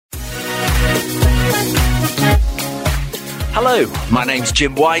Hello, my name's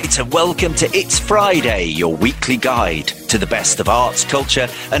Jim White and welcome to It's Friday, your weekly guide to the best of arts, culture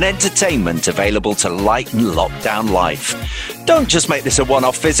and entertainment available to lighten lockdown life. Don't just make this a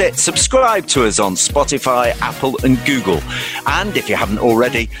one-off visit, subscribe to us on Spotify, Apple and Google. And if you haven't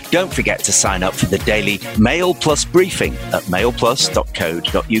already, don't forget to sign up for the daily Mail Plus briefing at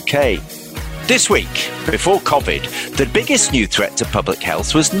mailplus.co.uk. This week, before COVID, the biggest new threat to public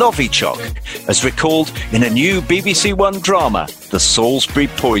health was Novichok, as recalled in a new BBC One drama, The Salisbury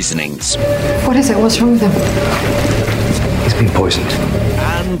Poisonings. What is it? What's wrong with him? He's been poisoned.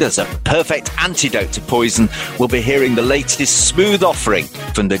 And as a perfect antidote to poison, we'll be hearing the latest smooth offering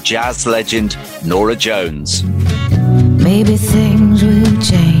from the jazz legend Norah Jones. Maybe things will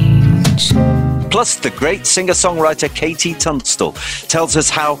change. Plus, the great singer-songwriter Katie Tunstall tells us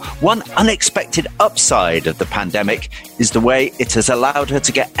how one unexpected upside of the pandemic is the way it has allowed her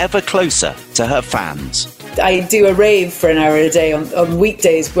to get ever closer to her fans. I do a rave for an hour a day on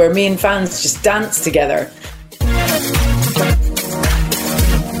weekdays where me and fans just dance together.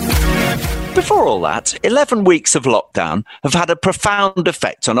 Before all that, 11 weeks of lockdown have had a profound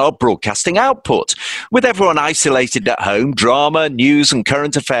effect on our broadcasting output. With everyone isolated at home, drama, news and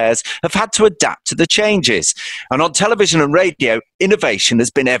current affairs have had to adapt to the changes. And on television and radio, innovation has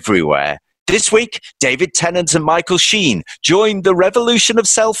been everywhere. This week, David Tennant and Michael Sheen joined the revolution of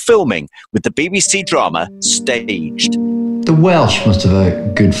self-filming with the BBC drama Staged. The Welsh must have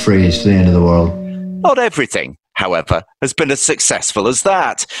a good phrase for the end of the world. Not everything, however, has been as successful as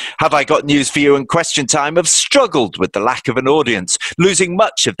that. Have I Got News for You and Question Time have struggled with the lack of an audience, losing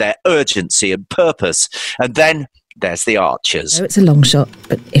much of their urgency and purpose. And then there's The Archers. No, it's a long shot,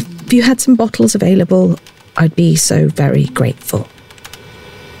 but if you had some bottles available, I'd be so very grateful.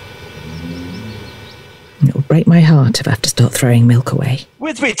 It will break my heart if I have to start throwing milk away.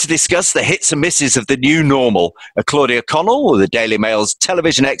 With me to discuss the hits and misses of the new normal are Claudia Connell, the Daily Mail's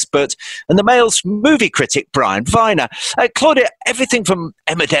television expert, and the Mail's movie critic, Brian Viner. Claudia, everything from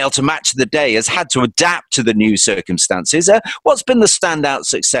Emmerdale to Match of the Day has had to adapt to the new circumstances. What's been the standout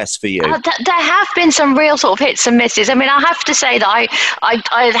success for you? There have been some real sort of hits and misses. I mean, I have to say that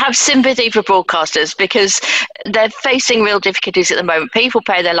I have sympathy for broadcasters because they're facing real difficulties at the moment. People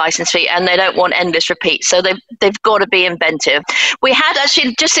pay their licence fee and they don't want endless repeats, so they've got to be inventive. We had actually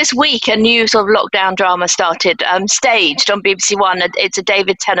just this week a new sort of lockdown drama started, Staged on BBC One. It's a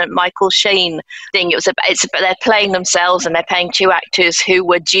David Tennant, Michael Sheen thing. They're playing themselves and they're paying two actors who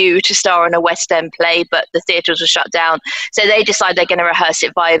were due to star in a West End play, but the theatres were shut down. So they decide they're going to rehearse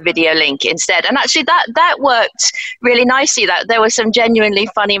it via video link instead. And actually that worked really nicely. That there were some genuinely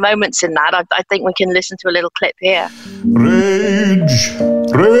funny moments in that. I think we can listen to a little clip here. Rage,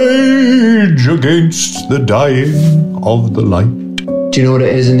 rage against the dying of the light. Do you know what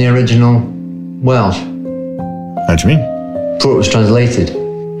it is in the original Welsh? How do you mean? Thought it was translated.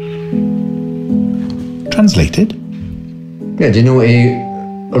 Translated? Yeah, do you know what he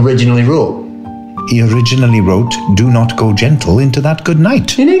originally wrote? He originally wrote, "Do not go gentle into that good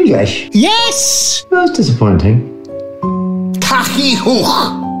night." In English? Yes! That's disappointing. Cachu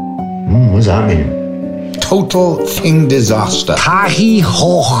hoch. What does that mean? Total thing disaster. Cachu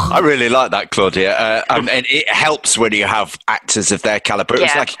hoch. I really like that, Claudia. And it helps when you have actors of their calibre. It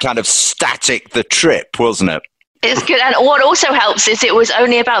was like a kind of static The Trip, wasn't it? It's good, and what also helps is it was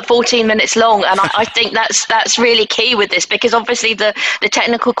only about 14 minutes long, and I think that's really key with this because obviously the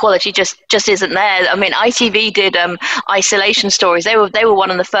technical quality just isn't there. I mean, ITV did isolation stories. They were one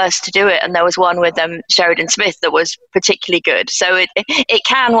of the first to do it, and there was one with Sheridan Smith that was particularly good. So it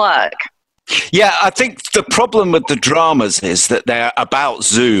can work. Yeah, I think the problem with the dramas is that they're about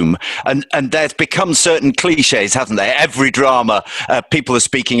Zoom and there's become certain cliches, hasn't there? Every drama, people are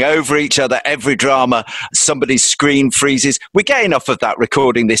speaking over each other. Every drama, somebody's screen freezes. We get enough of that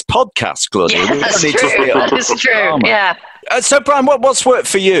recording this podcast, Claudia. Yeah, that's true. That is true, drama. Yeah. So, Brian, what's worked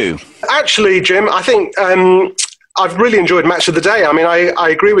for you? Actually, Jim, I think I've really enjoyed Match of the Day. I mean, I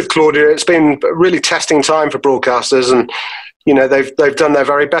agree with Claudia. It's been a really testing time for broadcasters and you know, they've done their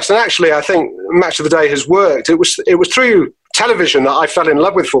very best. And actually, I think Match of the Day has worked. It was through television that I fell in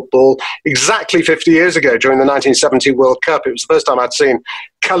love with football exactly 50 years ago during the 1970 World Cup. It was the first time I'd seen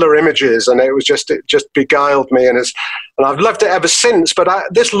colour images, and it just beguiled me. And I've loved it ever since. But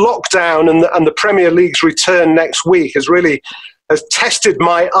this lockdown and the Premier League's return next week has tested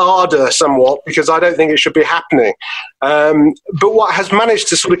my ardour somewhat, because I don't think it should be happening. But what has managed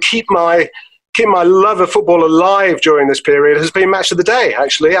to sort of keep my love of football alive during this period has been Match of the Day,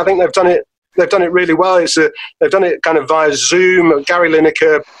 actually. I think they've done it really well. They've done it kind of via Zoom. Gary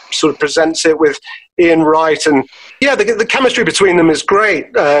Lineker sort of presents it with Ian Wright. And yeah, the chemistry between them is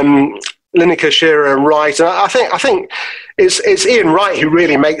great. Lineker, Shearer and Wright. And I think it's Ian Wright who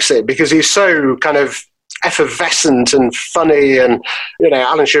really makes it, because he's so kind of effervescent and funny, and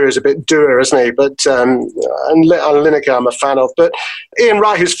Alan Shearer is a bit dour, isn't he? But and Lineker I'm a fan of. But Ian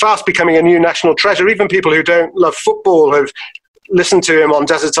Wright, who's fast becoming a new national treasure. Even people who don't love football have listened to him on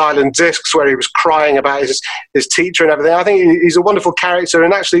Desert Island Discs, where he was crying about his teacher and everything. I think he's a wonderful character,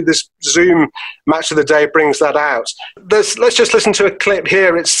 and actually this Zoom Match of the Day brings that out. Let's just listen to a clip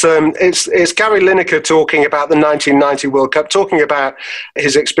here. It's Gary Lineker talking about the 1990 World Cup, talking about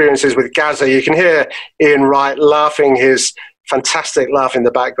his experiences with Gaza. You can hear Ian Wright laughing, his fantastic laugh in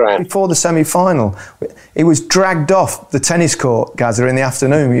the background. Before the semi-final, he was dragged off the tennis court, Gaza, in the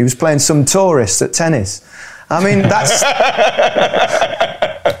afternoon. He was playing some tourist at tennis. I mean, that's...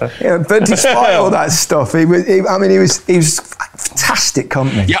 but despite all that stuff, he was fantastic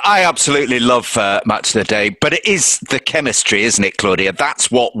company. Yeah, I absolutely love Match of the Day, but it is the chemistry, isn't it, Claudia?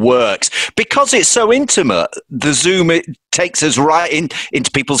 That's what works. Because it's so intimate, the Zoom, it takes us right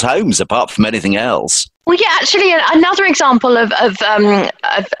into people's homes, apart from anything else. Well, yeah, actually, another example of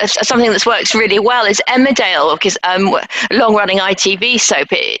something that's works really well is Emmerdale, because long-running ITV soap,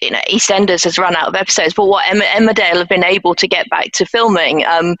 EastEnders has run out of episodes, but what Emmerdale have been able to get back to filming,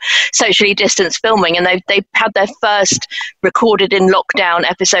 socially distanced filming, and they've had their first recorded in lockdown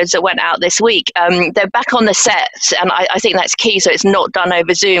episodes that went out this week. They're back on the set, and I think that's key, so it's not done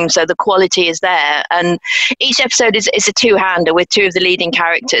over Zoom, so the quality is there. And each episode is a two-hander with two of the leading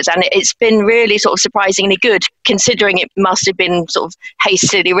characters, and it's been really sort of surprisingly good, considering it must have been sort of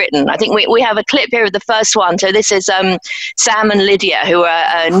hastily written. I think we have a clip here of the first one. So this is Sam and Lydia, who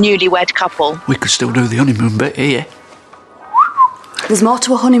are a newlywed couple. We could still do the honeymoon bit here. There's more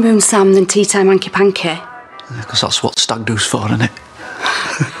to a honeymoon, Sam, than tea time hanky-panky. Because that's what stag do's for, isn't it?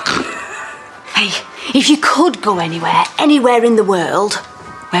 Hey, if you could go anywhere in the world,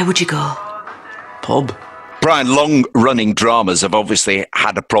 where would you go? Pub. Brian, long-running dramas have obviously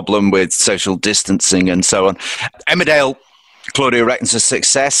had a problem with social distancing and so on. Emmerdale, Claudia reckons a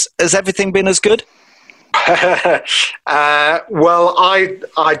success. Has everything been as good? Well,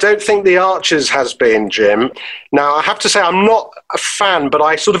 I don't think The Archers has been, Jim. Now, I have to say I'm not a fan, but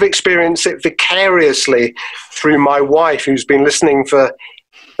I sort of experience it vicariously through my wife, who's been listening for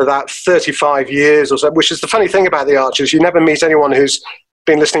that 35 years or so, which is the funny thing about The Archers. You never meet anyone who's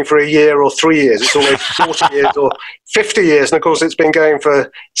been listening for a year or 3 years. It's always 40 years or 50 years. And of course, it's been going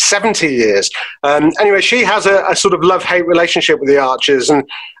for 70 years. Anyway, she has a sort of love-hate relationship with The Archers. And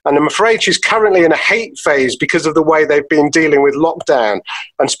I'm afraid she's currently in a hate phase because of the way they've been dealing with lockdown.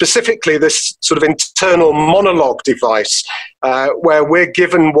 And specifically this sort of internal monologue device, where we're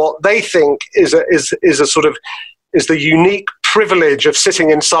given what they think is the unique privilege of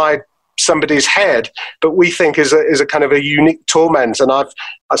sitting inside somebody's head, but we think is a kind of a unique torment. And I've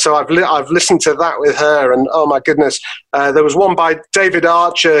listened to that with her, and oh my goodness, there was one by David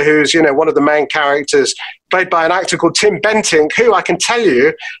Archer, who's one of the main characters, played by an actor called Tim Bentinck, who I can tell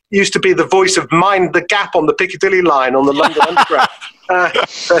you used to be the voice of Mind the Gap on the Piccadilly line on the London Underground.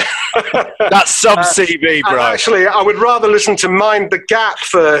 That's sub-CV, bro. Actually, I would rather listen to Mind the Gap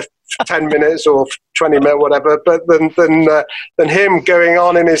for 10 minutes or 20 minutes, whatever, but than him going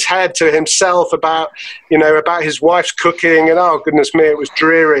on in his head to himself about his wife's cooking, and oh goodness me, it was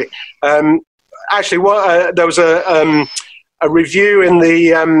dreary. Actually, there was a review in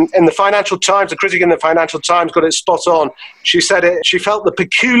the Financial Times. A critic in the Financial Times got it spot on. She said she felt the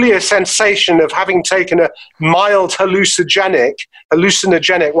peculiar sensation of having taken a mild hallucinogenic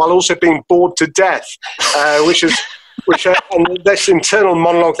while also being bored to death, and this internal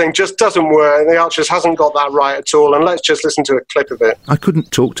monologue thing just doesn't work. The Archers hasn't got that right at all. And let's just listen to a clip of it. I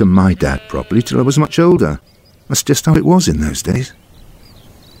couldn't talk to my dad properly till I was much older. That's just how it was in those days.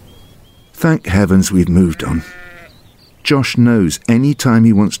 Thank heavens we've moved on. Josh knows any time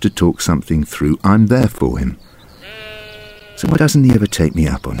he wants to talk something through, I'm there for him. So why doesn't he ever take me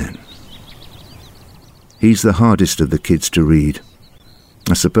up on it? He's the hardest of the kids to read.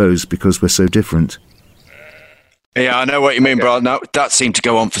 I suppose because we're so different. Yeah, I know what you mean, Brian. No, that seemed to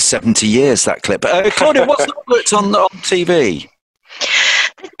go on for 70 years, that clip. Claudia, what's not worked on TV?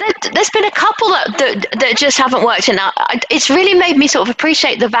 There's been a couple that just haven't worked, and it's really made me sort of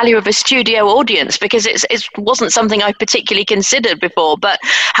appreciate the value of a studio audience, because it wasn't something I particularly considered before. But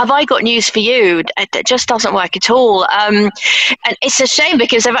have I got news for you? It just doesn't work at all, and it's a shame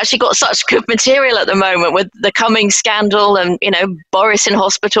because they've actually got such good material at the moment with the Cummings scandal and Boris in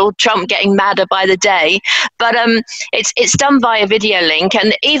hospital, Trump getting madder by the day. But it's done via video link,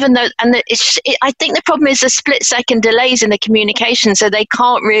 and even though I think the problem is the split-second delays in the communication, so they can't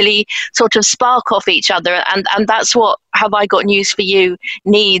can't really sort of spark off each other, and that's what Have I Got News for You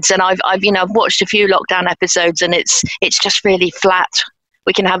needs. And I've watched a few lockdown episodes, and it's just really flat.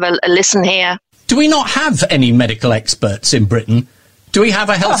 We can have a listen here. Do we not have any medical experts in Britain? Do we have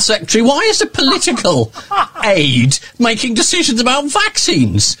a health secretary? Why is a political aide making decisions about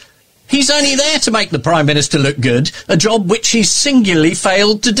vaccines? He's only there to make the Prime Minister look good, a job which he's singularly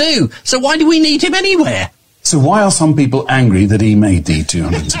failed to do. So why do we need him anywhere? So why are some people angry that he made the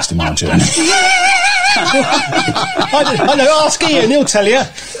 260-mile journey? I know, ask Ian, he'll tell you.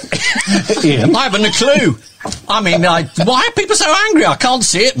 Ian? I haven't a clue. I mean, why are people so angry? I can't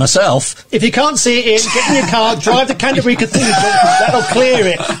see it myself. If you can't see it, Ian, get in your car, drive to Canterbury Cathedral, that'll clear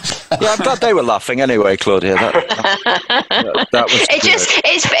it. Yeah, I'm glad they were laughing anyway, Claudia. That was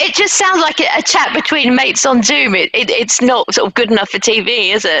it just sounds like a chat between mates on Zoom. It's not sort of good enough for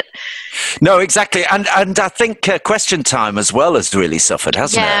TV, is it? No, exactly. And I think Question Time as well has really suffered,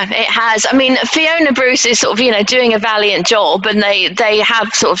 hasn't it? Yeah, it has. I mean, Fiona Bruce is sort of, doing a valiant job, and they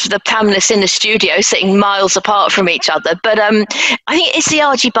have sort of the panellists in the studio sitting miles apart from each other. But I think it's the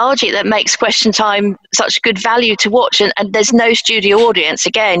argy-bargy that makes Question Time such good value to watch. And there's no studio audience.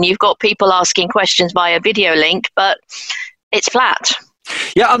 Again, you've got people asking questions via video link, but it's flat.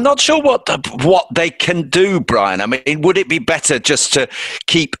 Yeah, I'm not sure what they can do, Brian. I mean, would it be better just to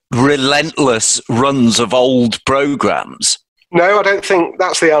keep relentless runs of old programmes? No, I don't think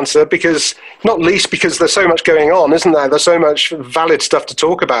that's the answer, because not least because there's so much going on, isn't there? There's so much valid stuff to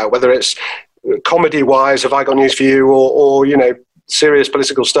talk about, whether it's comedy-wise, Have I Got News for You, or serious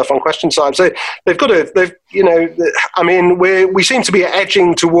political stuff on Question Time. So we seem to be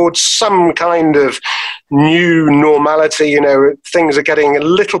edging towards some kind of new normality. Things are getting a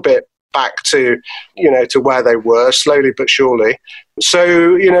little bit back to where they were, slowly but surely.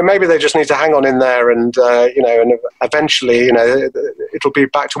 So, maybe they just need to hang on in there and eventually, it'll be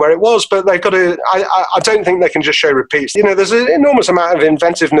back to where it was. But they've got to, I don't think they can just show repeats. There's an enormous amount of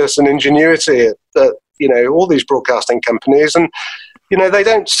inventiveness and ingenuity that, all these broadcasting companies, and, they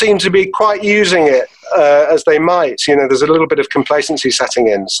don't seem to be quite using it as they might. There's a little bit of complacency setting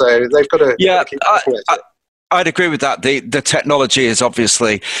in. So they've got to keep looking at it. I'd agree with that. The technology is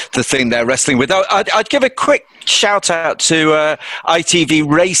obviously the thing they're wrestling with. I'd give a quick shout out to ITV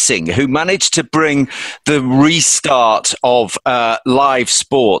Racing, who managed to bring the restart of live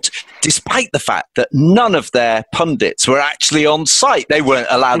sport, despite the fact that none of their pundits were actually on site. They weren't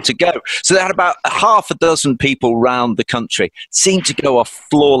allowed to go. So they had about half a dozen people round the country. Seemed to go off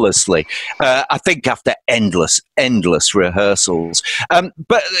flawlessly, I think after endless rehearsals.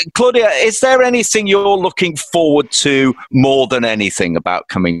 But Claudia, is there anything you're looking forward to more than anything about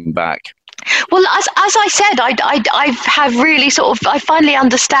coming back? Well, as I said, I have really I finally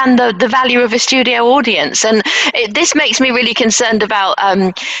understand the value of a studio audience, and this makes me really concerned about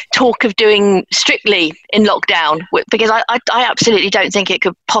talk of doing Strictly in lockdown, because I absolutely don't think it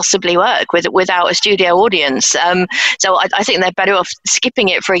could possibly work without a studio audience. So I think they're better off skipping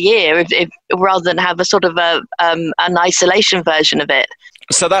it for a year rather than have a sort of an isolation version of it.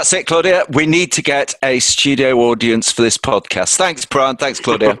 So that's it, Claudia. We need to get a studio audience for this podcast. Thanks, Brian. Thanks,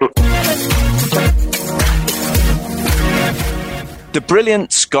 Claudia. The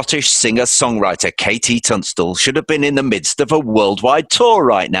brilliant Scottish singer-songwriter Katie Tunstall should have been in the midst of a worldwide tour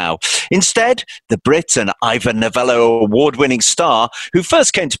right now. Instead, the Brit and Ivor Novello award-winning star, who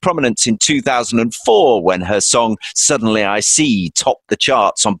first came to prominence in 2004 when her song Suddenly I See topped the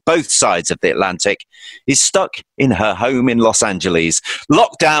charts on both sides of the Atlantic, is stuck in her home in Los Angeles,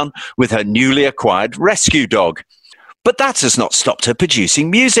 locked down with her newly acquired rescue dog. But that has not stopped her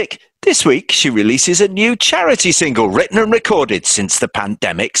producing music. This week, she releases a new charity single written and recorded since the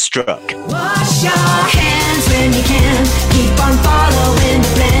pandemic struck. Wash your hands when you can. Keep on following the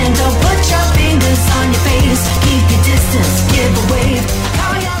plan. Don't put your fingers on your face. Keep your distance, give a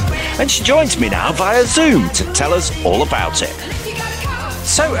wave. And she joins me now via Zoom to tell us all about it.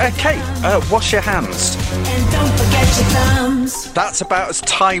 So, Kate, wash your hands. And don't forget your thumbs. That's about as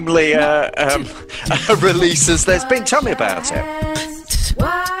timely a release as there's been. Tell me about it.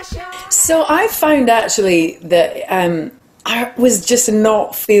 So I found actually that I was just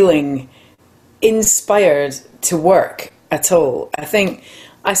not feeling inspired to work at all. I think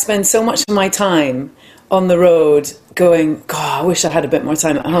I spend so much of my time on the road going, God, I wish I had a bit more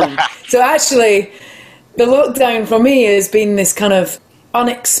time at home. So actually, the lockdown for me has been this kind of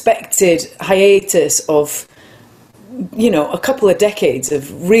unexpected hiatus of, a couple of decades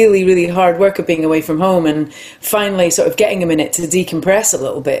of really, really hard work of being away from home, and finally sort of getting a minute to decompress a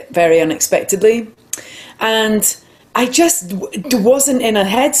little bit, very unexpectedly. And I just wasn't in a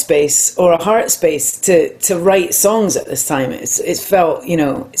headspace or a heart space to write songs at this time. It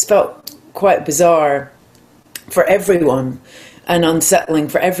felt quite bizarre for everyone and unsettling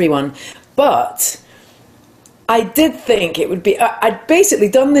for everyone. But I did think it would be... I'd basically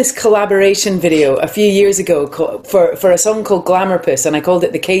done this collaboration video a few years ago for a song called Glamourpuss, and I called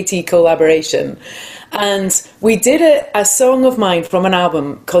it the KT Collaboration. And we did a song of mine from an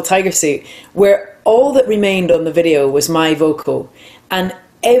album called Tiger Suit, where all that remained on the video was my vocal. And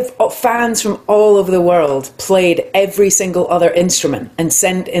fans from all over the world played every single other instrument and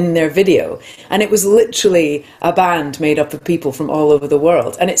sent in their video. And it was literally a band made up of people from all over the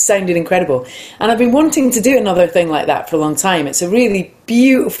world. And it sounded incredible. And I've been wanting to do another thing like that for a long time. It's a really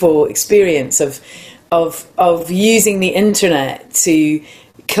beautiful experience of using the internet to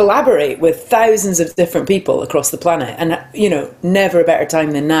collaborate with thousands of different people across the planet. And, never a better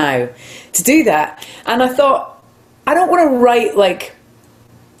time than now to do that. And I thought, I don't want to write like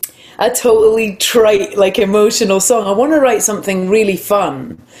a totally trite, like emotional song. I want to write something really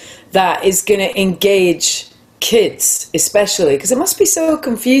fun that is going to engage kids, especially because it must be so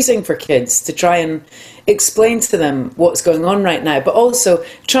confusing for kids to try and explain to them what's going on right now, but also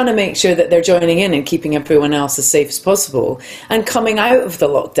trying to make sure that they're joining in and keeping everyone else as safe as possible and coming out of the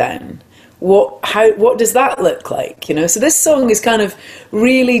lockdown. What does that look like? So this song is kind of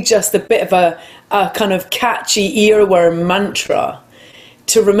really just a bit of a kind of catchy earworm mantra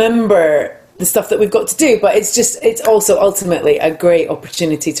to remember the stuff that we've got to do, but it's also ultimately a great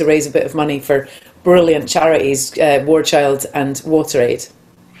opportunity to raise a bit of money for brilliant charities, War Child and WaterAid.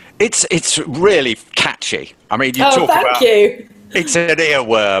 It's really catchy. I mean, you talk about... Thank you. It's an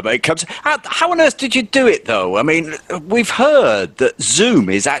earworm. It comes. How on earth did you do it, though? I mean, we've heard that Zoom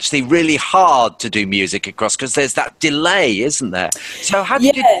is actually really hard to do music across because there's that delay, isn't there? So how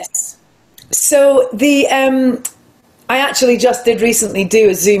did you... Yes. So I actually just did recently do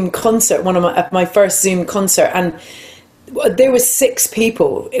a Zoom concert, one of my first Zoom concert, and there was 6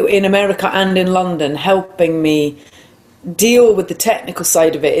 people in America and in London helping me deal with the technical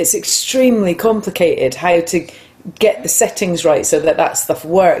side of it. It's extremely complicated how to get the settings right so that stuff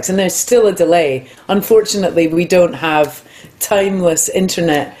works, and there's still a delay. Unfortunately, we don't have timeless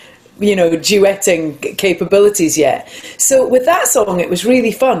internet duetting capabilities yet. So with that song, it was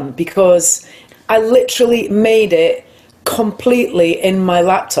really fun because I literally made it completely in my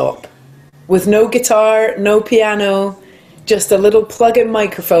laptop with no guitar, no piano, just a little plug-in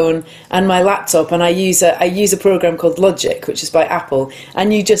microphone and my laptop. And I use a program called Logic, which is by Apple,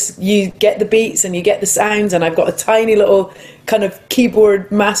 and you get the beats and you get the sounds, and I've got a tiny little kind of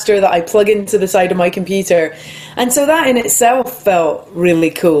keyboard master that I plug into the side of my computer. And so that in itself felt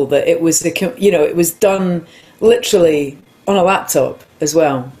really cool, that it was it was done literally on a laptop as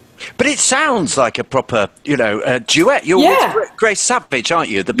well. But it sounds like a proper, a duet. You're with Grace Savage, aren't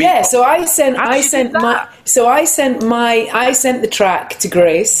you? The beatbox. Yeah. So I sent the track to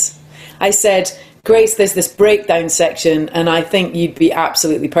Grace. I said, Grace, there's this breakdown section, and I think you'd be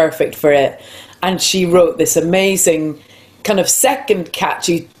absolutely perfect for it. And she wrote this amazing kind of second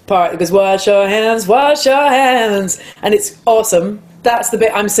catchy part. It goes, wash your hands, and it's awesome. That's the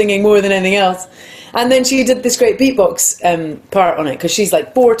bit I'm singing more than anything else. And then she did this great beatbox part on it, because she's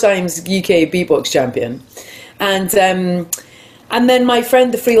like 4 times UK beatbox champion. And then my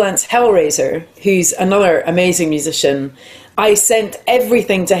friend, the freelance Hellraiser, who's another amazing musician, I sent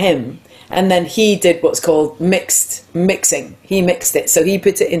everything to him, and then he did what's called mixing. He mixed it, so he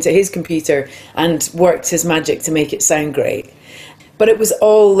put it into his computer and worked his magic to make it sound great. But it was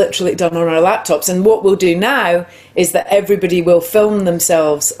all literally done on our laptops. And what we'll do now is that everybody will film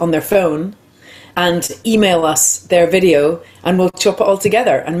themselves on their phone and email us their video, and we'll chop it all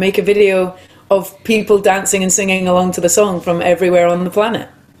together and make a video of people dancing and singing along to the song from everywhere on the planet.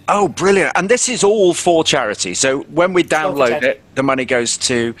 Oh, brilliant. And this is all for charity. So when we download it, the money goes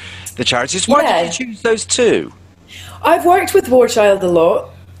to the charities. Why did you choose those 2? I've worked with War Child a lot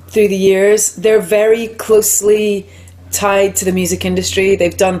through the years. They're very closely tied to the music industry.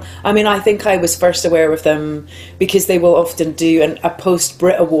 They've done, I think I was first aware of them because they will often do a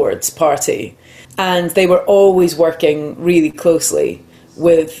post-Brit Awards party. And they were always working really closely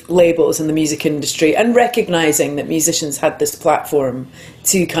with labels in the music industry and recognising that musicians had this platform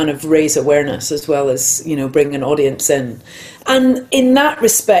to kind of raise awareness as well as, bring an audience in. And in that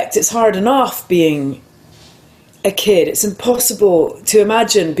respect, it's hard enough being a kid. It's impossible to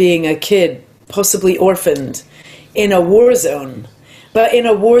imagine being a kid, possibly orphaned, in a war zone. But in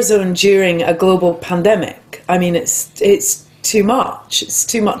a war zone during a global pandemic, it's too much. It's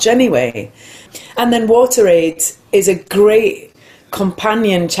too much anyway. And then WaterAid is a great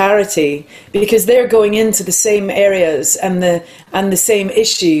companion charity, because they're going into the same areas and the same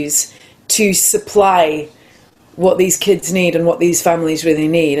issues to supply what these kids need and what these families really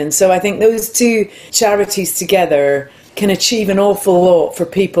need. And so I think those two charities together can achieve an awful lot for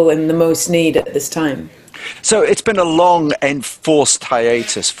people in the most need at this time. So it's been a long enforced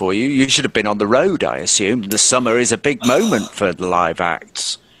hiatus for you. You should have been on the road, I assume. The summer is a big moment for the live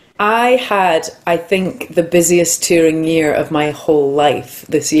acts. I had, I think, the busiest touring year of my whole life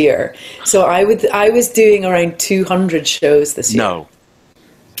this year. So I was doing around 200 shows this year. No.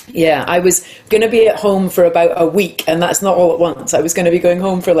 Yeah, I was going to be at home for about a week, and that's not all at once. I was going to be going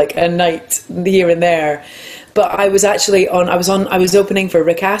home for like a night here and there. But I was actually I was opening for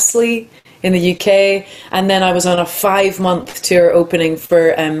Rick Astley in the UK, and then I was on a 5-month tour opening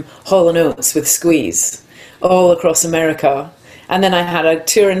for Hall & Oates with Squeeze all across America. And then I had a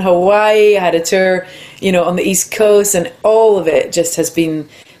tour in Hawaii, I had a tour, on the East Coast, and all of it just has been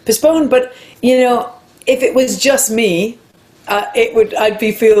postponed. But, if it was just me, I'd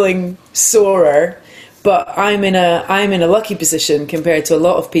be feeling sorer. But I'm in a lucky position compared to a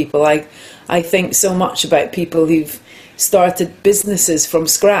lot of people. I think so much about people who've started businesses from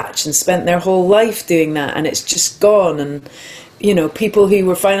scratch and spent their whole life doing that, and it's just gone. And people who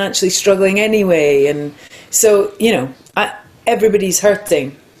were financially struggling anyway, and so everybody's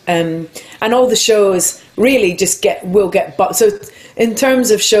hurting, and all the shows really just will get. So in terms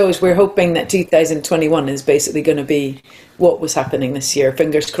of shows, we're hoping that 2021 is basically going to be what was happening this year.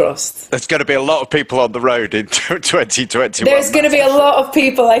 Fingers crossed. There's going to be a lot of people on the road in 2021. There's going to be a lot of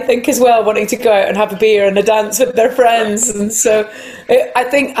people, I think, as well, wanting to go out and have a beer and a dance with their friends. And so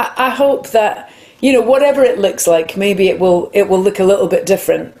I hope that, whatever it looks like, maybe it will look a little bit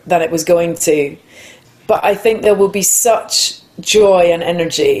different than it was going to. But I think there will be such joy and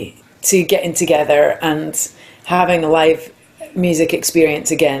energy to getting together and having a live music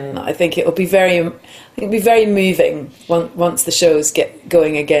experience again. I think it'll be very moving once the shows get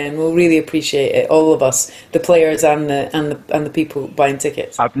going again. We'll really appreciate it, all of us, the players and the people buying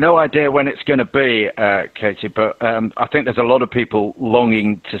tickets. I've no idea when it's going to be, Katie, but I think there's a lot of people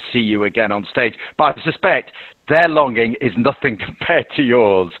longing to see you again on stage. But I suspect their longing is nothing compared to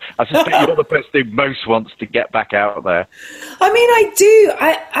yours. I suspect you're the person who most wants to get back out there. I mean, I do.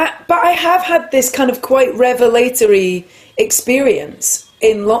 But I have had this kind of quite revelatory experience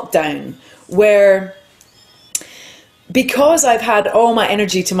in lockdown where, because I've had all my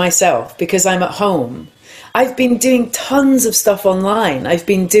energy to myself, because I'm at home, I've been doing tons of stuff online. I've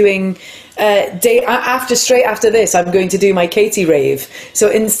been doing straight after this, I'm going to do my Katie rave. So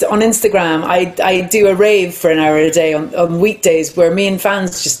on Instagram, I do a rave for an hour a day on weekdays where me and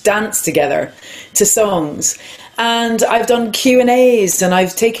fans just dance together to songs. And I've done Q&As, and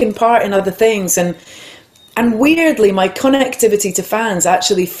I've taken part in other things. And weirdly, my connectivity to fans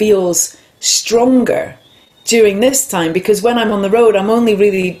actually feels stronger during this time, because when I'm on the road, I'm only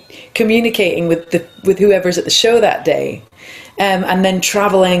really communicating with whoever's at the show that day, and then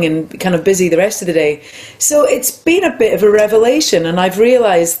traveling and kind of busy the rest of the day. So it's been a bit of a revelation, and I've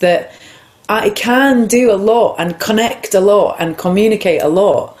realised that I can do a lot and connect a lot and communicate a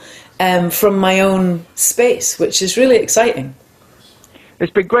lot from my own space, which is really exciting.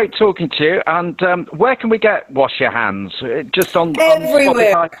 It's been great talking to you. And where can we get Wash Your Hands? Just on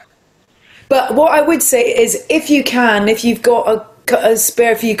everywhere. On Spotify? But what I would say is, if you've got a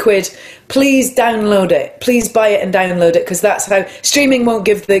spare few quid, please download it. Please buy it and download it, because that's how streaming won't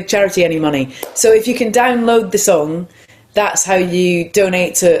give the charity any money. So if you can download the song, that's how you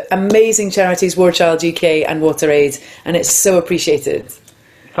donate to amazing charities, War Child UK and WaterAid, and it's so appreciated.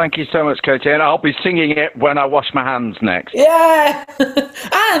 Thank you so much, Katie, and I'll be singing it when I wash my hands next. Yeah!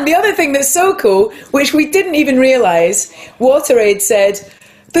 And the other thing that's so cool, which we didn't even realise, WaterAid said,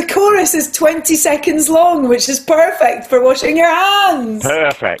 the chorus is 20 seconds long, which is perfect for washing your hands.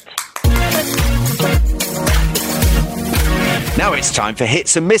 Perfect. Now it's time for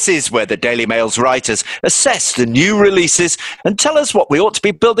Hits and Misses, where the Daily Mail's writers assess the new releases and tell us what we ought to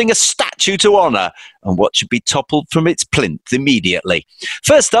be building a statue to honour and what should be toppled from its plinth immediately.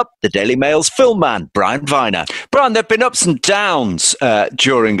 First up, the Daily Mail's film man, Brian Viner. Brian, there have been ups and downs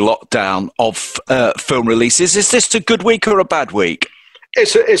during lockdown of film releases. Is this a good week or a bad week?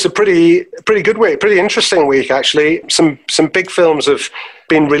 It's a pretty good week, pretty interesting week actually. Some big films have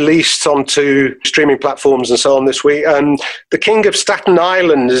been released onto streaming platforms and so on this week. The King of Staten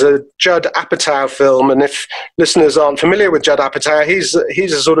Island is a Judd Apatow film, and if listeners aren't familiar with Judd Apatow, he's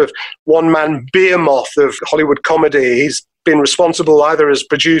a sort of one-man behemoth of Hollywood comedy. He's been responsible either as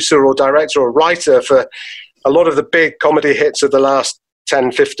producer or director or writer for a lot of the big comedy hits of the last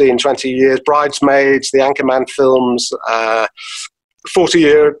 10, 15, 20 years. Bridesmaids, the Anchorman films,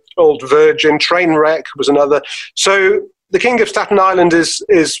 40-year-old virgin. Trainwreck was another. So The King of Staten Island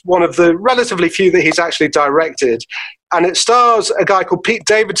is one of the relatively few that he's actually directed. And it stars a guy called Pete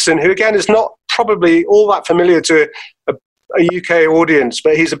Davidson, who, again, is not probably all that familiar to a UK audience,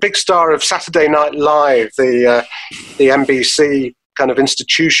 but he's a big star of Saturday Night Live, the NBC kind of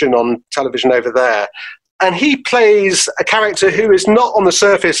institution on television over there. And he plays a character who is not on the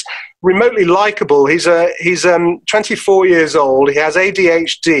surface remotely likable. He's 24 years old. He has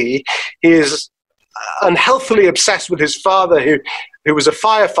ADHD. He is unhealthily obsessed with his father, who was a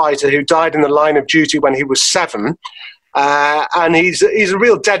firefighter who died in the line of duty when he was 7. And he's a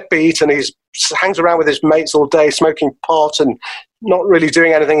real deadbeat, and he hangs around with his mates all day smoking pot and not really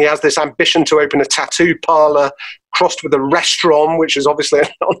doing anything. He has this ambition to open a tattoo parlor crossed with a restaurant, which is obviously a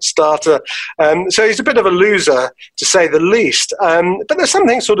non-starter. So he's a bit of a loser, to say the least. But there's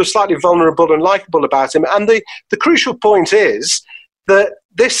something sort of slightly vulnerable and likable about him. And the crucial point is that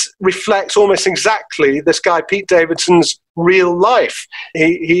this reflects almost exactly this guy Pete Davidson's real life.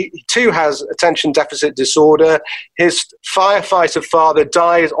 He too has attention deficit disorder. His firefighter father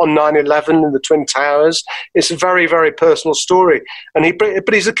died on 9/11 in the Twin Towers. It's a very, very personal story.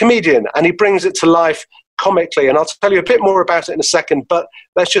 But he's a comedian, and he brings it to life comically, and I'll tell you a bit more about it in a second, but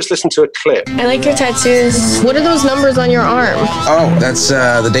let's just listen to a clip. I like your tattoos. What are those numbers on your arm? Oh, that's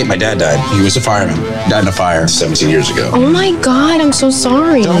the date my dad died. He was a fireman. Died in a fire 17 years ago. Oh my God, I'm so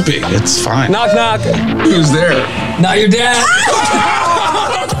sorry. Don't be. It's fine. Knock, knock. Who's there? Not your dad.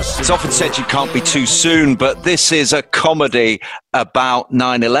 It's often said you can't be too soon, but this is a comedy about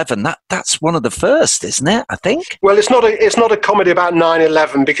 9/11. That's one of the first, isn't it? I think. Well, it's not a comedy about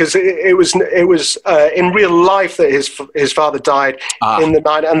 9/11 because it was in real life that his father died in the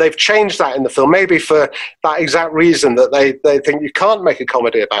night, and they've changed that in the film, maybe for that exact reason, that they think you can't make a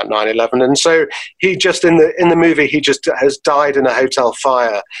comedy about 9/11, and so he just in the movie he just has died in a hotel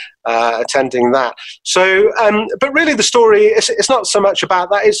fire. Attending that. So, but really the story, it's not so much about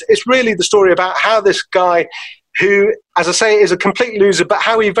that. It's really the story about how this guy, who, as I say, is a complete loser, but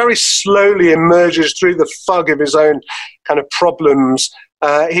how he very slowly emerges through the fog of his own kind of problems.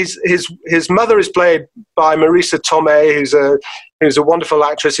 His mother is played by Marisa Tomei, who's a wonderful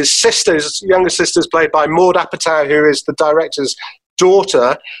actress. His younger sister is played by Maud Apatow, who is the director's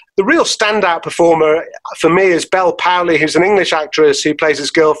daughter. The real standout performer for me is Belle Powley, who's an English actress who plays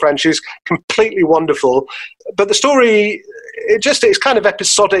his girlfriend. She's completely wonderful. But the story, it's kind of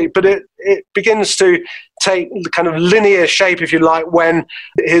episodic, but it begins to take the kind of linear shape, if you like, when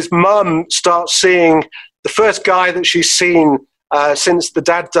his mum starts seeing the first guy that she's seen since the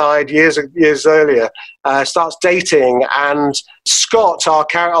dad died years earlier, starts dating, and Scott,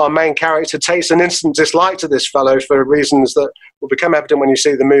 our main character, takes an instant dislike to this fellow for reasons that will become evident when you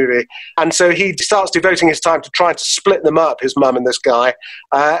see the movie. And so he starts devoting his time to trying to split them up, his mum and this guy.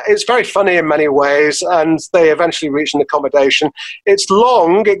 It's very funny in many ways, and they eventually reach an accommodation. It's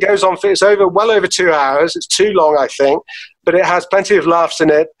long. It goes on for well over 2 hours. It's too long, I think, but it has plenty of laughs in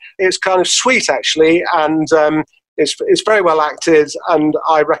it. It's kind of sweet, actually, and it's very well acted, and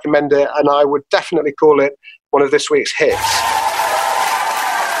I recommend it, and I would definitely call it one of this week's hits.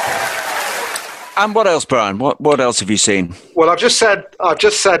 And what else, Brian? What else have you seen? Well, I've just said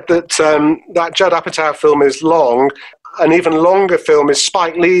that that Judd Apatow film is long. An even longer film is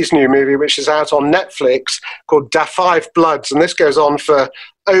Spike Lee's new movie, which is out on Netflix, called Da 5 Bloods, and this goes on for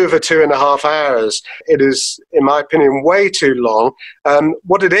over 2.5 hours. It is, in my opinion, way too long.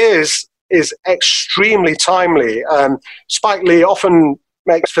 What it is extremely timely. Spike Lee often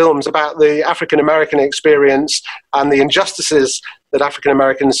makes films about the African-American experience and the injustices that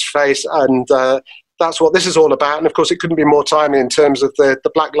African-Americans face, and that's what this is all about. And of course, it couldn't be more timely in terms of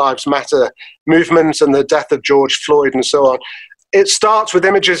the Black Lives Matter movement and the death of George Floyd and so on. It starts with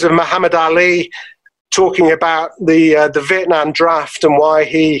images of Muhammad Ali talking about the Vietnam draft and why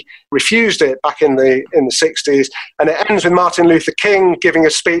he refused it back in the 60s. And it ends with Martin Luther King giving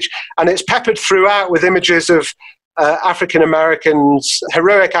a speech, and it's peppered throughout with images of African-Americans,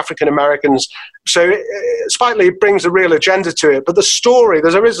 heroic African-Americans. So Spike Lee brings a real agenda to it. But the story,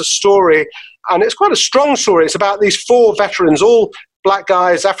 there is a story, and it's quite a strong story. It's about these 4 veterans, all black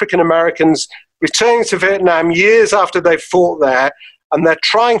guys, African-Americans, returning to Vietnam years after they've fought there, and they're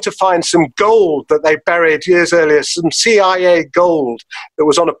trying to find some gold that they buried years earlier, some CIA gold that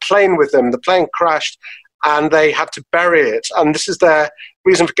was on a plane with them. The plane crashed, and they had to bury it. And this is their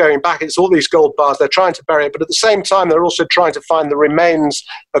reason for going back. It's all these gold bars. They're trying to bury it, but at the same time, they're also trying to find the remains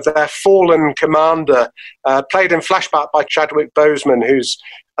of their fallen commander, played in flashback by Chadwick Boseman, who's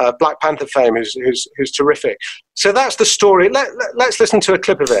Black Panther fame, who's terrific. So that's the story. Let's listen to a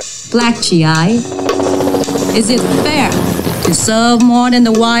clip of it. Black GI, is it fair to serve more than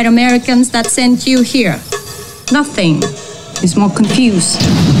the white Americans that sent you here. Nothing is more confused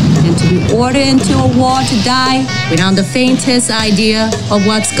than to be ordered into a war to die without the faintest idea of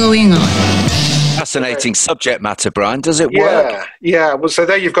what's going on. Fascinating subject matter, Brian. Does it work? Yeah. Well, so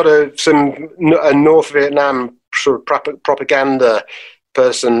there you've got a North Vietnam sort of propaganda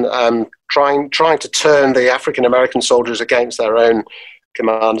person trying to turn the African American soldiers against their own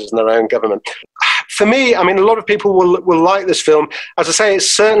commanders and their own government. For me, I mean, a lot of people will like this film. As I say,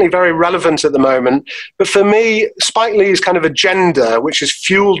 it's certainly very relevant at the moment. But for me, Spike Lee's kind of agenda, which is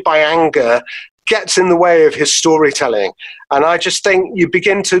fueled by anger, gets in the way of his storytelling. And I just think you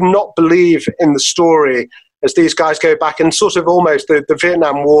begin to not believe in the story as these guys go back and sort of almost the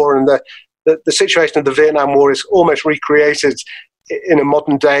Vietnam War and the situation of the Vietnam War is almost recreated in a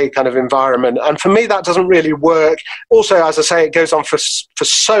modern day kind of environment. And for me, that doesn't really work. Also, as I say, it goes on for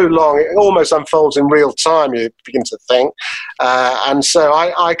so long, it almost unfolds in real time, you begin to think. And so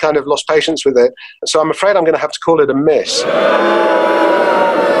I kind of lost patience with it. So I'm afraid I'm going to have to call it a miss.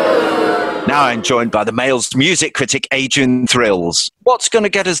 Now I'm joined by the Mail's music critic, Adrian Thrills. What's going to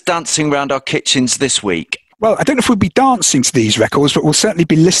get us dancing around our kitchens this week? Well, I don't know if we'll be dancing to these records, but we'll certainly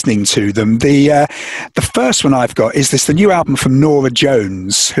be listening to them. The first one I've got is the new album from Norah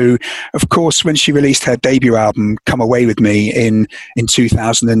Jones, who, of course, when she released her debut album, Come Away With Me, in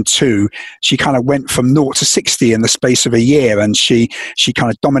 2002, she kind of went from 0 to 60 in the space of a year, and she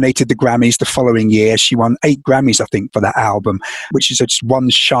kind of dominated the Grammys the following year. She won 8 Grammys, I think, for that album, which is just one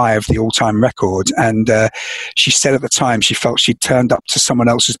shy of the all-time record. And she said at the time she felt she'd turned up to someone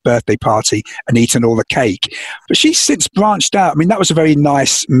else's birthday party and eaten all the cake. But she's since branched out. I mean, that was a very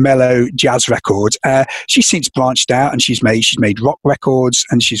nice, mellow jazz record. She's since branched out, and she's made rock records,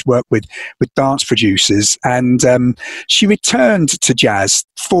 and she's worked with dance producers. And she returned to jazz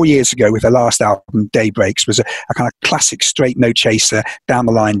 4 years ago with her last album, Daybreaks, was a kind of classic straight no chaser, down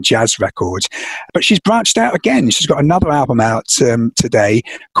the line jazz record. But she's branched out again. She's got another album out today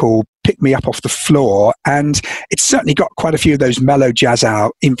called Pick Me Up Off the Floor, and it's certainly got quite a few of those mellow jazz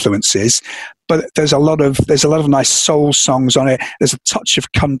out influences, but there's a lot of nice soul songs on it. There's a touch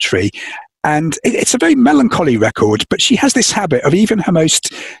of country, and it's a very melancholy record, but she has this habit of, even her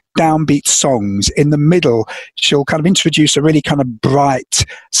most downbeat songs, in the middle she'll kind of introduce a really kind of bright,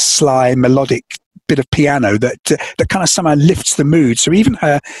 sly, melodic bit of piano that kind of somehow lifts the mood. So even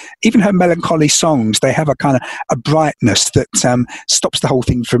her melancholy songs, they have a kind of a brightness that stops the whole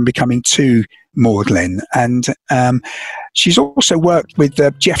thing from becoming too maudlin. And she's also worked with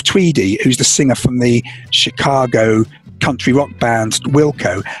Jeff Tweedy, who's the singer from the Chicago country rock band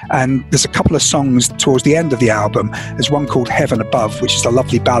Wilco, and there's a couple of songs towards the end of the album. There's one called Heaven Above, which is a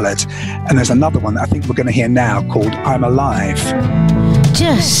lovely ballad, and there's another one that I think we're going to hear now called I'm Alive.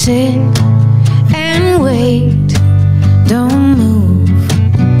 Just sit and wait, don't move,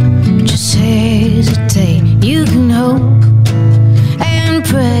 just hesitate. You can hope and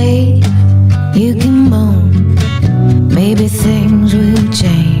pray, you can moan, maybe things will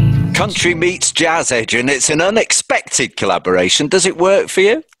change. Country meets jazz, Adrian. It's an unexpected collaboration. Does it work for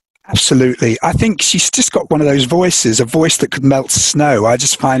you? Absolutely. I think she's just got one of those voices, a voice that could melt snow. I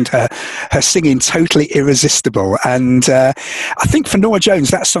just find her singing totally irresistible. And I think for Norah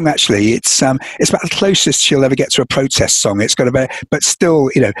Jones, that song actually, it's about the closest she'll ever get to a protest song. It's got but still,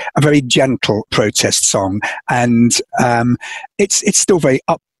 a very gentle protest song. And it's still very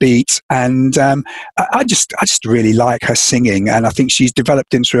upbeat. And I just really like her singing. And I think she's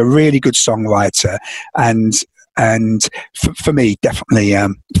developed into a really good songwriter. And for me, definitely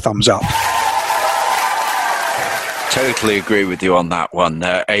thumbs up. Totally agree with you on that one,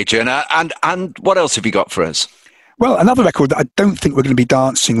 Adrian. And what else have you got for us? Well, another record that I don't think we're going to be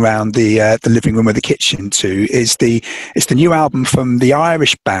dancing around the living room or the kitchen to is the new album from the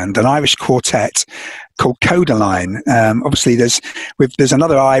Irish band, an Irish quartet called Codaline. Obviously, there's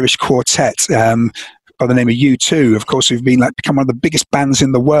another Irish quartet by the name of U2, of course, who've become one of the biggest bands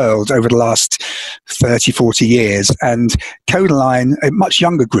in the world over the last 30, 40 years. And Codaline, a much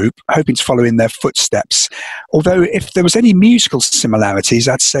younger group, hoping to follow in their footsteps. Although if there was any musical similarities,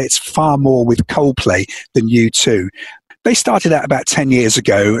 I'd say it's far more with Coldplay than U2. They started out about 10 years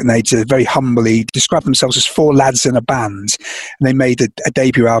ago, and they very humbly described themselves as 4 lads in a band. And they made a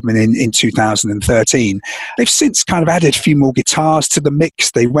debut album in 2013. They've since kind of added a few more guitars to the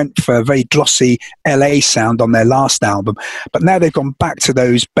mix. They went for a very glossy LA sound on their last album, but now they've gone back to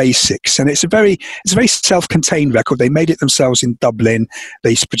those basics. And it's a very self-contained record. They made it themselves in Dublin.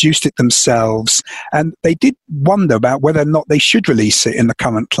 They produced it themselves, and they did wonder about whether or not they should release it in the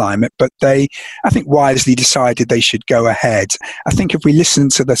current climate, but they, I think, wisely decided they should go ahead. I think if we listen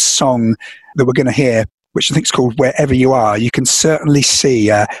to the song that we're going to hear, which I think is called Wherever You Are, you can certainly see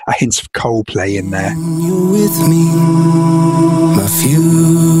a hint of Coldplay in there. You're with me, my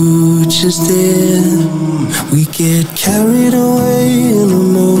future's there. We get carried away in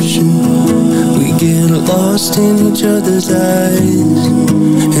emotion. We get lost in each other's eyes,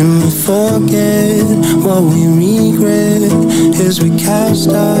 and we forget what we regret as we cast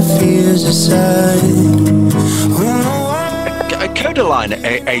our fears aside. A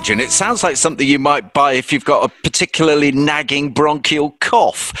Codaline agent, it sounds like something you might buy if you've got a particularly nagging bronchial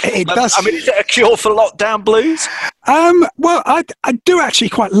cough. It does. I mean, is it a cure for lockdown blues? Well, I do actually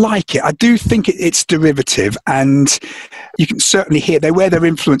quite like it. I do think it's derivative, and you can certainly hear they wear their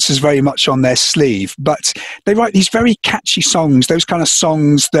influences very much on their sleeve, but they write these very catchy songs, those kind of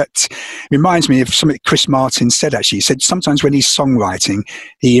songs that reminds me of something Chris Martin said, actually. He said sometimes when he's songwriting,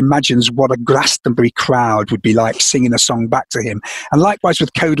 he imagines what a Glastonbury crowd would be like singing a song back to him. And likewise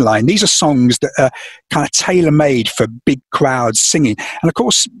with Codaline, these are songs that are kind of tailor-made for big crowds singing. And of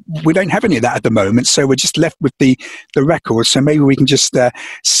course, we don't have any of that at the moment, so we're just left with the record, so maybe we can just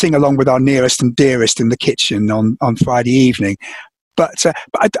sing along with our nearest and dearest in the kitchen on Friday evening. But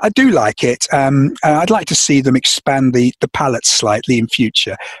I do like it. I'd like to see them expand the palette slightly in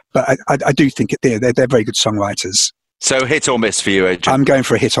future, but I do think they're very good songwriters. So hit or miss for you, Adrian? I'm going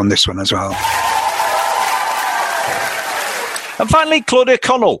for a hit on this one as well. And finally, Claudia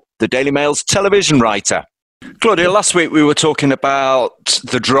Connell, the Daily Mail's television writer. Claudia, last week we were talking about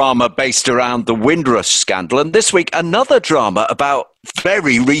the drama based around the Windrush scandal, and this week another drama about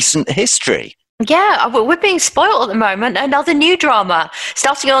very recent history. Yeah, we're being spoiled at the moment. Another new drama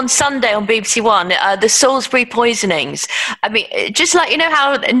starting on Sunday on BBC One, the Salisbury poisonings. I mean, just like, you know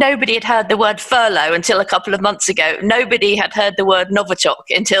how nobody had heard the word furlough until a couple of months ago. Nobody had heard the word Novichok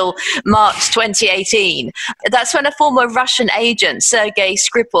until March 2018. That's when a former Russian agent, Sergei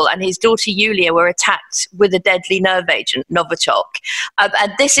Skripal, and his daughter Yulia were attacked with a deadly nerve agent, Novichok.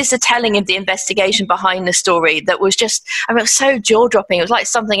 And this is the telling of the investigation behind the story that was just, I mean, it was so jaw-dropping. It was like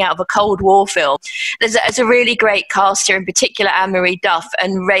something out of a Cold War film. There's a really great cast here, in particular Anne-Marie Duff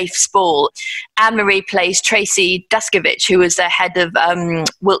and Rafe Spall. Anne-Marie plays Tracy Daskovich, who was the head of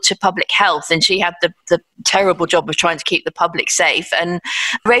Wiltshire Public Health, and she had the terrible job of trying to keep the public safe. And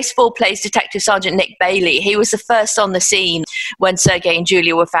Rafe Spall plays Detective Sergeant Nick Bailey. He was the first on the scene when Sergei and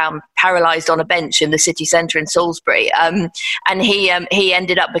Julia were found paralysed on a bench in the city centre in Salisbury. And he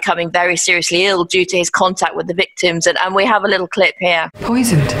ended up becoming very seriously ill due to his contact with the victims. And we have a little clip here.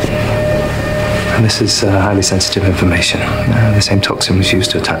 Poisoned. And this is highly sensitive information. The same toxin was used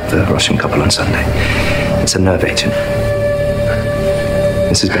to attack the Russian couple on Sunday. It's a nerve agent.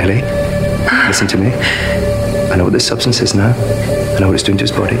 Mrs. Bailey, listen to me. I know what this substance is now. I know what it's doing to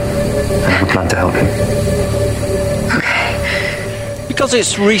his body. And I have a plan to help him. Okay. Because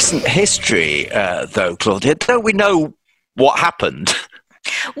it's recent history, though, Claudia, don't we know what happened?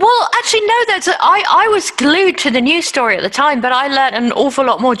 Well, actually, no, I was glued to the news story at the time, but I learned an awful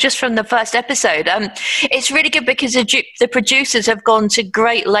lot more just from the first episode. It's really good because the producers have gone to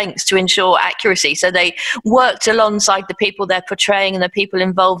great lengths to ensure accuracy. So they worked alongside the people they're portraying and the people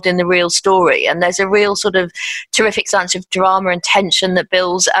involved in the real story. And there's a real sort of terrific sense of drama and tension that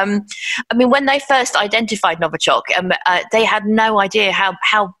builds. I mean, when they first identified Novichok, they had no idea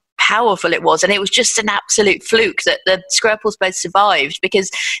how powerful it was, and it was just an absolute fluke that the Skripals both survived, because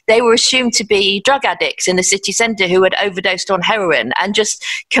they were assumed to be drug addicts in the city centre who had overdosed on heroin, and just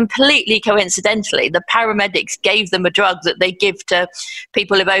completely coincidentally the paramedics gave them a drug that they give to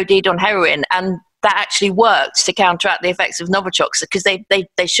people who've OD'd on heroin, and that actually worked to counteract the effects of Novichok, because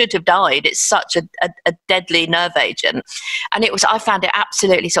they should have died. It's such a deadly nerve agent, and I found it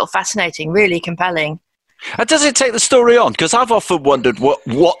absolutely sort of fascinating, really compelling. And does it take the story on? Because I've often wondered what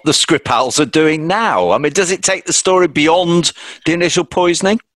the Skripals are doing now. I mean, does it take the story beyond the initial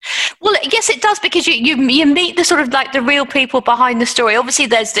poisoning? Well, yes, it does, because you meet the sort of like the real people behind the story. Obviously,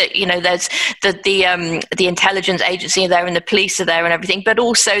 there's the intelligence agency there, and the police are there, and everything. But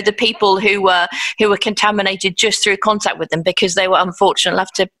also the people who were contaminated just through contact with them, because they were unfortunate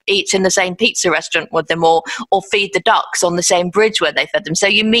enough to eat in the same pizza restaurant with them, or feed the ducks on the same bridge where they fed them. So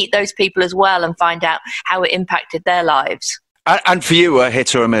you meet those people as well and find out how it impacted their lives. And for you, a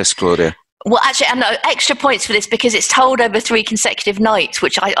hit or a miss, Claudia? Well, actually, and extra points for this because it's told over 3 consecutive nights,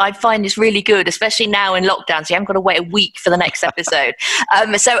 which I find is really good, especially now in lockdown. So you haven't got to wait a week for the next episode.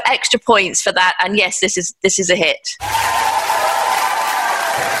 So extra points for that. And yes, this is a hit.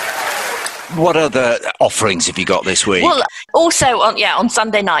 What other offerings have you got this week? Well, also on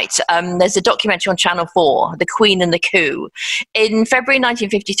Sunday night, there's a documentary on Channel 4, The Queen and the Coup. In February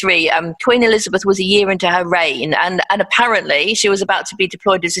 1953, Queen Elizabeth was a year into her reign, and apparently she was about to be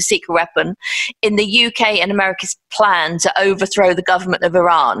deployed as a secret weapon in the UK and America's plan to overthrow the government of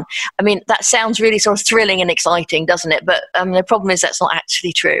Iran. I mean, that sounds really sort of thrilling and exciting, doesn't it? But the problem is that's not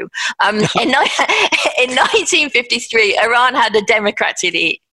actually true. In 1953, Iran had a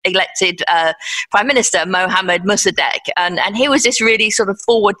democratically elected Prime Minister, Mohammad Mossadegh, and he was this really sort of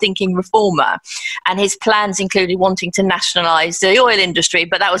forward-thinking reformer, and his plans included wanting to nationalise the oil industry,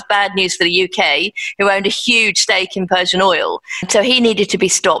 but that was bad news for the UK, who owned a huge stake in Persian oil. So he needed to be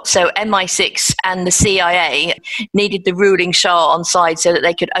stopped. So MI6 and the CIA needed the ruling Shah on side so that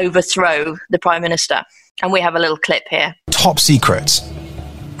they could overthrow the Prime Minister. And we have a little clip here. Top secret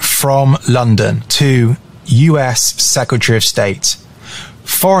from London to US Secretary of State.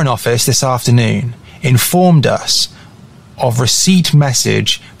 Foreign Office this afternoon informed us of receipt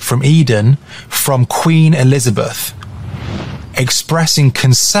message from Eden from Queen Elizabeth expressing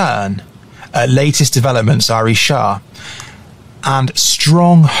concern at latest developments, Ari Shah, and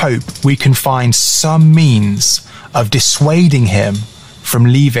strong hope we can find some means of dissuading him from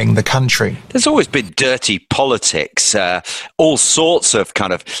leaving the country. There's always been dirty politics, all sorts of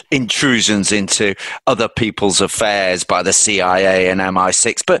kind of intrusions into other people's affairs by the CIA and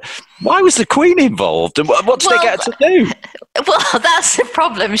MI6. But why was the Queen involved? And what did they get her to do? Well, that's the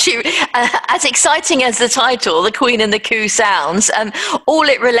problem. She, as exciting as the title, The Queen and the Coup, sounds, all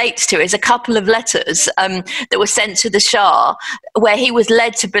it relates to is a couple of letters that were sent to the Shah, where he was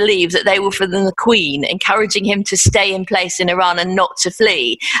led to believe that they were from the Queen, encouraging him to stay in place in Iran and not to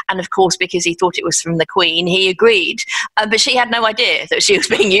flee. And of course, because he thought it was from the Queen, he agreed. But she had no idea that she was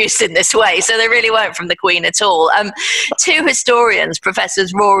being used in this way, so they really weren't from the Queen at all. Two historians,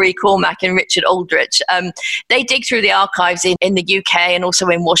 Professors Rory Cormack and Richard Aldrich, they dig through the archives in the UK and also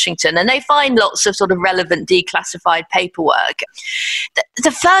in Washington, and they find lots of sort of relevant declassified paperwork.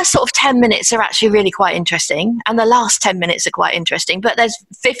 The first sort of 10 minutes are actually really quite interesting, and the last 10 minutes are quite interesting, but there's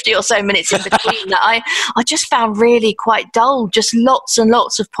 50 or so minutes in between that I just found really quite dull, just lots and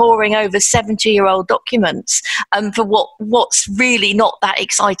lots of poring over 70-year-old documents for what's really not that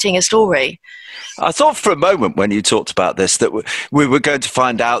exciting a story. I thought for a moment when you talked about this that we were going to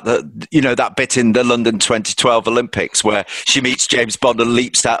find out that, you know, that bit in the London 2012 Olympics where she meets James Bond and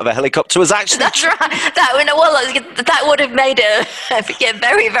leaps out of a helicopter was actually... That's right. That would have made it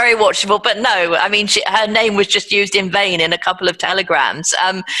very, very watchable. But no, I mean, her name was just used in vain in a couple of telegrams.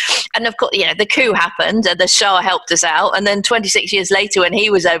 And of course, you know, the coup happened and the Shah helped us out. And then 26 years later, when he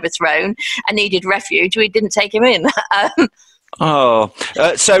was overthrown and needed refuge, we didn't take him in.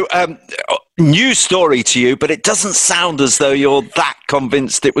 New story to you, but it doesn't sound as though you're that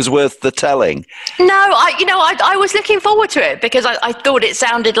convinced it was worth the telling. No, I was looking forward to it because I thought it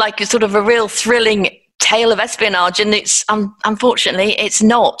sounded like a sort of a real thrilling tale of espionage, and it's unfortunately it's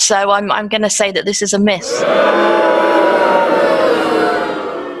not. So I'm going to say that this is a miss.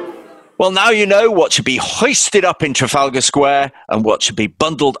 Well, now you know what should be hoisted up in Trafalgar Square and what should be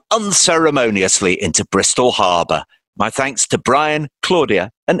bundled unceremoniously into Bristol Harbour. My thanks to Brian, Claudia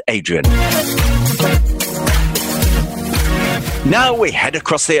and Adrian. Now we head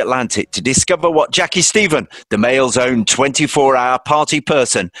across the Atlantic to discover what Jackie Stephen, the Mail's own 24-hour party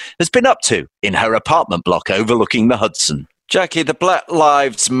person, has been up to in her apartment block overlooking the Hudson. Jackie, the Black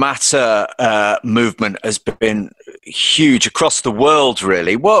Lives Matter movement has been huge across the world,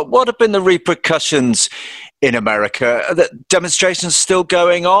 really. What have been the repercussions in America? Are the demonstrations still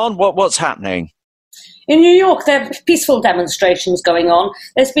going on? What's happening? In New York, there are peaceful demonstrations going on.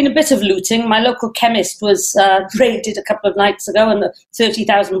 There's been a bit of looting. My local chemist was raided a couple of nights ago and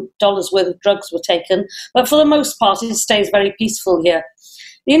 $30,000 worth of drugs were taken. But for the most part, it stays very peaceful here.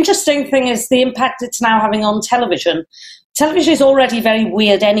 The interesting thing is the impact it's now having on television. Television is already very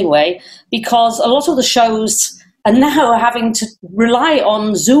weird anyway, because a lot of the shows are now having to rely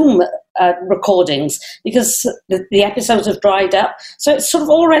on Zoom recordings because the episodes have dried up. So it's sort of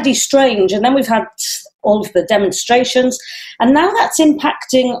already strange. And then we've had all of the demonstrations, and now that's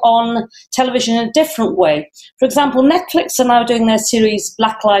impacting on television in a different way. For example, Netflix are now doing their series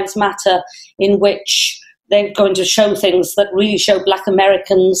Black Lives Matter, in which they're going to show things that really show Black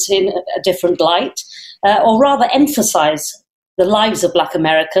Americans in a different light, or rather emphasize the lives of Black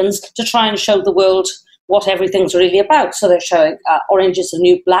Americans to try and show the world what everything's really about. So they're showing Orange is the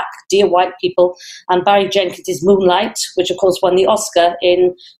New Black, Dear White People, and Barry Jenkins' Moonlight, which of course won the Oscar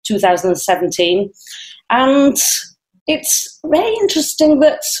in 2017. And it's very interesting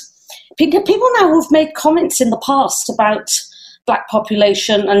that people now who've made comments in the past about black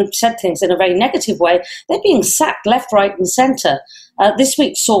population and said things in a very negative way, they're being sacked left, right and centre. This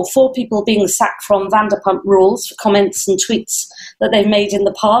week saw 4 people being sacked from Vanderpump Rules for comments and tweets that they've made in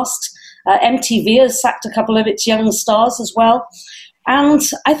the past. MTV has sacked a couple of its young stars as well. And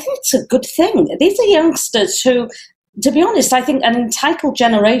I think it's a good thing. These are youngsters who, to be honest, I think an entitled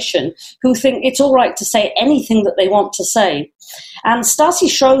generation who think it's all right to say anything that they want to say. And Stacey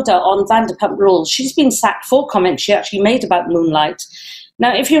Schroeder on Vanderpump Rules, she's been sacked for comments she actually made about Moonlight.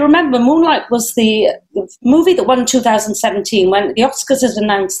 Now, if you remember, Moonlight was the movie that won 2017 when the Oscars had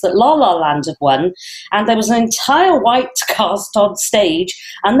announced that La La Land had won, and there was an entire white cast on stage,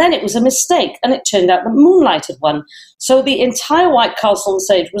 and then it was a mistake, and it turned out that Moonlight had won. So the entire white cast on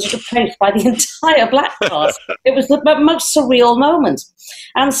stage was replaced by the entire black cast. It was the most surreal moment.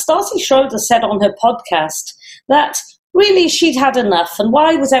 And Stacey Schroeder said on her podcast that really she'd had enough, and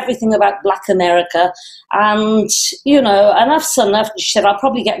why was everything about Black America? And, enough's enough. She said, I'll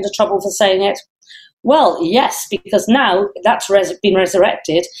probably get into trouble for saying it. Well, yes, because now that's been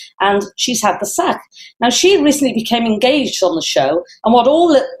resurrected and she's had the sack. Now, she recently became engaged on the show, and what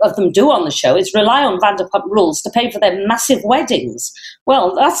all of them do on the show is rely on Vanderpump Rules to pay for their massive weddings.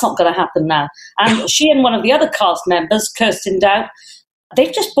 Well, that's not going to happen now. And she and one of the other cast members, Kirsten Dow,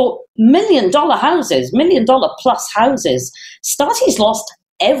 they've just bought $1 million houses, $1 million plus houses. Stacey's lost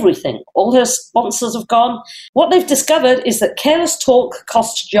everything. All her sponsors have gone. What they've discovered is that careless talk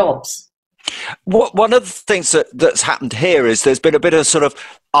costs jobs. One of the things that's happened here is there's been a bit of sort of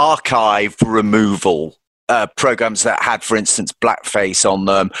archive removal. Programs that had, for instance, blackface on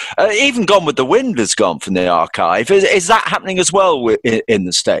them. Even Gone with the Wind has gone from the archive. Is that happening as well in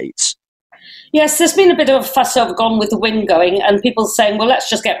the States? Yes, there's been a bit of a fuss over Gone with the Wind going, and people saying, well, let's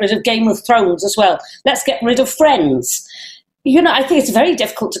just get rid of Game of Thrones as well. Let's get rid of Friends. I think it's very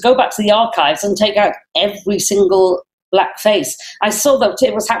difficult to go back to the archives and take out every single black face. I saw that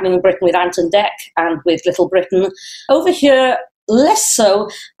it was happening in Britain with Ant and Dec and with Little Britain. Over here, less so,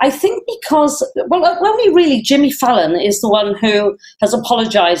 I think because, only really Jimmy Fallon is the one who has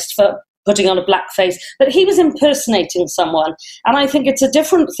apologised for putting on a black face, but he was impersonating someone. And I think it's a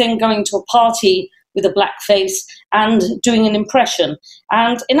different thing going to a party with a black face and doing an impression.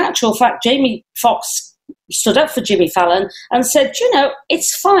 And in actual fact, Jamie Foxx stood up for Jimmy Fallon and said,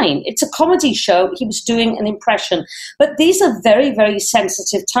 it's fine. It's a comedy show. He was doing an impression. But these are very, very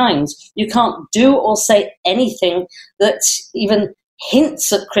sensitive times. You can't do or say anything that even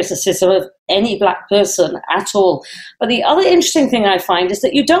hints at criticism of any black person at all. But the other interesting thing I find is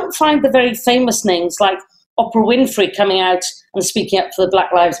that you don't find the very famous names like Oprah Winfrey coming out and speaking up for the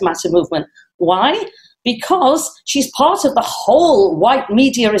Black Lives Matter movement. Why? Because she's part of the whole white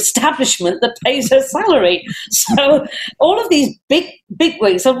media establishment that pays her salary. So all of these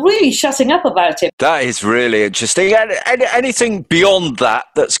bigwigs are really shutting up about it. That is really interesting. Anything beyond that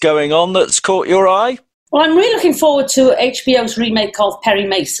that's going on that's caught your eye? Well, I'm really looking forward to HBO's remake of Perry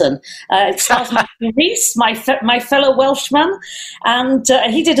Mason. It stars Matthew Rhys, my fellow Welshman, and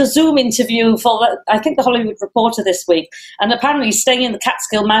he did a Zoom interview for, I think, the Hollywood Reporter this week, and apparently he's staying in the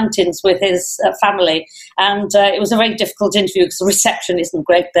Catskill Mountains with his family, and it was a very difficult interview because the reception isn't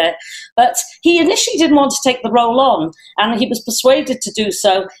great there. But he initially didn't want to take the role on, and he was persuaded to do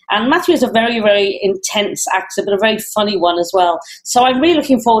so, and Matthew is a very, very intense actor, but a very funny one as well. So I'm really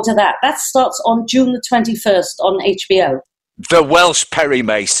looking forward to that. That starts on June the 21st on HBO. The Welsh Perry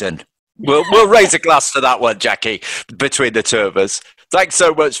Mason. We'll raise a glass to that one, Jackie, between the two of us. Thanks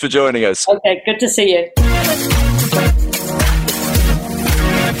so much for joining us. Okay, good to see you.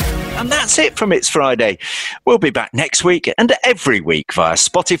 And that's it from It's Friday. We'll be back next week and every week via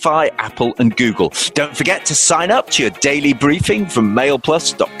Spotify, Apple and Google. Don't forget to sign up to your daily briefing from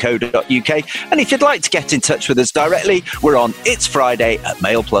mailplus.co.uk. And if you'd like to get in touch with us directly, we're on It's Friday at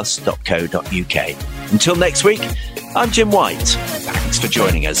mailplus.co.uk. Until next week, I'm Jim White. Thanks for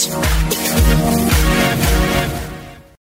joining us.